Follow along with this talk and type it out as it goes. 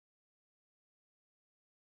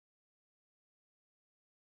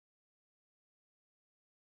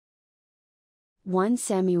1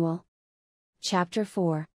 Samuel. Chapter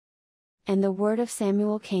 4. And the word of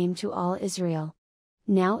Samuel came to all Israel.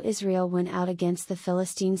 Now Israel went out against the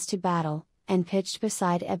Philistines to battle, and pitched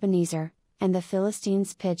beside Ebenezer, and the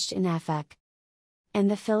Philistines pitched in Aphek. And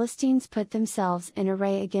the Philistines put themselves in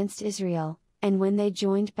array against Israel, and when they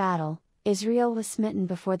joined battle, Israel was smitten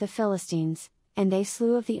before the Philistines, and they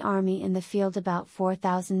slew of the army in the field about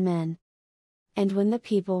 4,000 men. And when the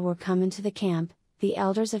people were come into the camp, the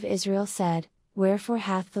elders of Israel said, Wherefore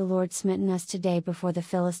hath the Lord smitten us today before the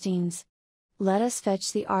Philistines? Let us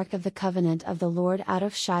fetch the ark of the covenant of the Lord out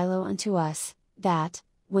of Shiloh unto us, that,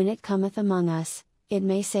 when it cometh among us, it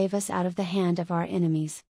may save us out of the hand of our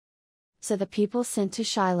enemies. So the people sent to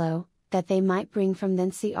Shiloh, that they might bring from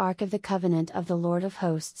thence the ark of the covenant of the Lord of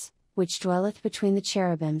hosts, which dwelleth between the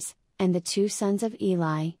cherubims, and the 2 sons of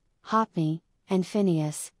Eli, Hophni, and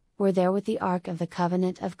Phinehas, were there with the ark of the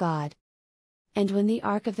covenant of God. And when the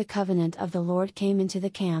ark of the covenant of the Lord came into the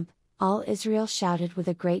camp, all Israel shouted with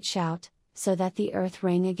a great shout, so that the earth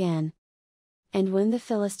rang again. And when the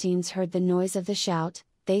Philistines heard the noise of the shout,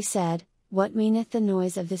 they said, What meaneth the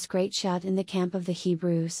noise of this great shout in the camp of the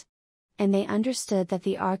Hebrews? And they understood that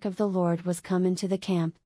the ark of the Lord was come into the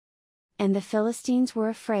camp. And the Philistines were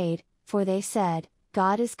afraid, for they said,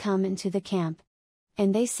 God is come into the camp.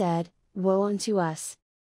 And they said, Woe unto us!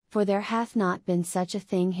 For there hath not been such a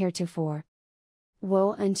thing heretofore.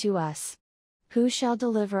 Woe unto us! Who shall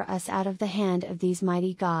deliver us out of the hand of these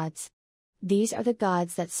mighty gods? These are the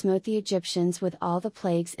gods that smote the Egyptians with all the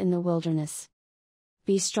plagues in the wilderness.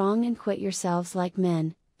 Be strong and quit yourselves like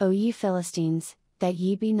men, O ye Philistines, that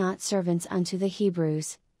ye be not servants unto the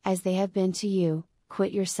Hebrews, as they have been to you,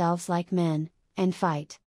 quit yourselves like men, and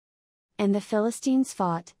fight. And the Philistines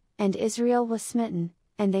fought, and Israel was smitten,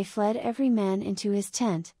 and they fled every man into his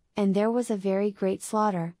tent, and there was a very great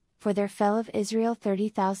slaughter, for there fell of Israel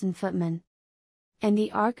 30,000 footmen. And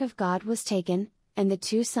the ark of God was taken, and the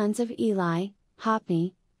 2 sons of Eli,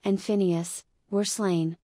 Hophni, and Phinehas, were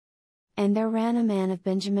slain. And there ran a man of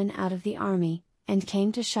Benjamin out of the army, and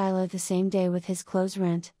came to Shiloh the same day with his clothes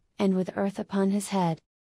rent, and with earth upon his head.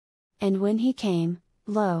 And when he came,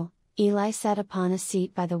 lo, Eli sat upon a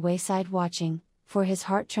seat by the wayside watching, for his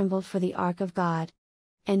heart trembled for the ark of God.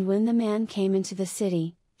 And when the man came into the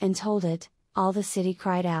city, and told it, all the city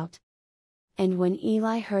cried out. And when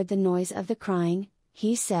Eli heard the noise of the crying,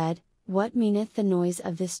 he said, What meaneth the noise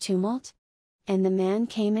of this tumult? And the man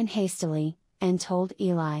came in hastily, and told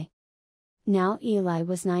Eli. Now Eli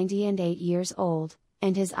was 98 years old,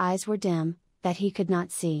 and his eyes were dim, that he could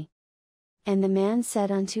not see. And the man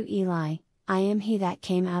said unto Eli, I am he that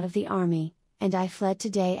came out of the army, and I fled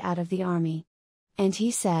today out of the army. And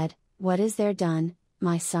he said, What is there done,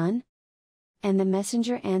 my son? And the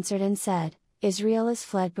messenger answered and said, Israel is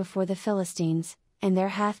fled before the Philistines, and there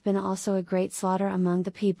hath been also a great slaughter among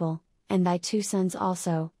the people, and thy 2 sons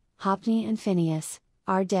also, Hophni and Phinehas,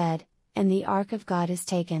 are dead, and the ark of God is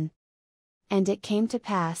taken. And it came to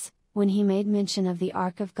pass, when he made mention of the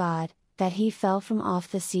ark of God, that he fell from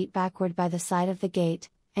off the seat backward by the side of the gate,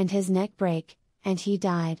 and his neck brake, and he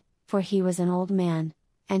died, for he was an old man,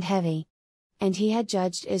 and heavy. And he had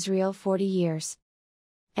judged Israel 40 years.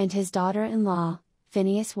 And his daughter-in-law,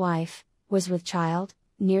 Phinehas' wife, was with child,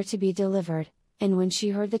 near to be delivered, and when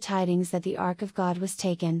she heard the tidings that the ark of God was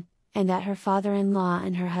taken, and that her father-in-law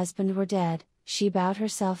and her husband were dead, she bowed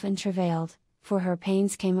herself and travailed, for her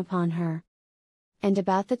pains came upon her. And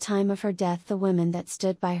about the time of her death the women that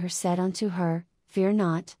stood by her said unto her, Fear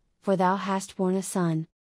not, for thou hast borne a son.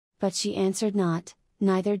 But she answered not,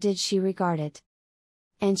 neither did she regard it.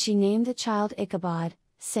 And she named the child Ichabod,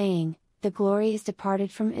 saying, The glory is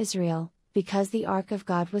departed from Israel, because the ark of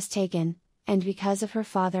God was taken, and because of her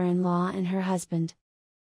father-in-law and her husband.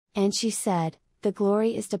 And she said, The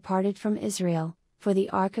glory is departed from Israel, for the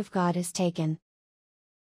ark of God is taken.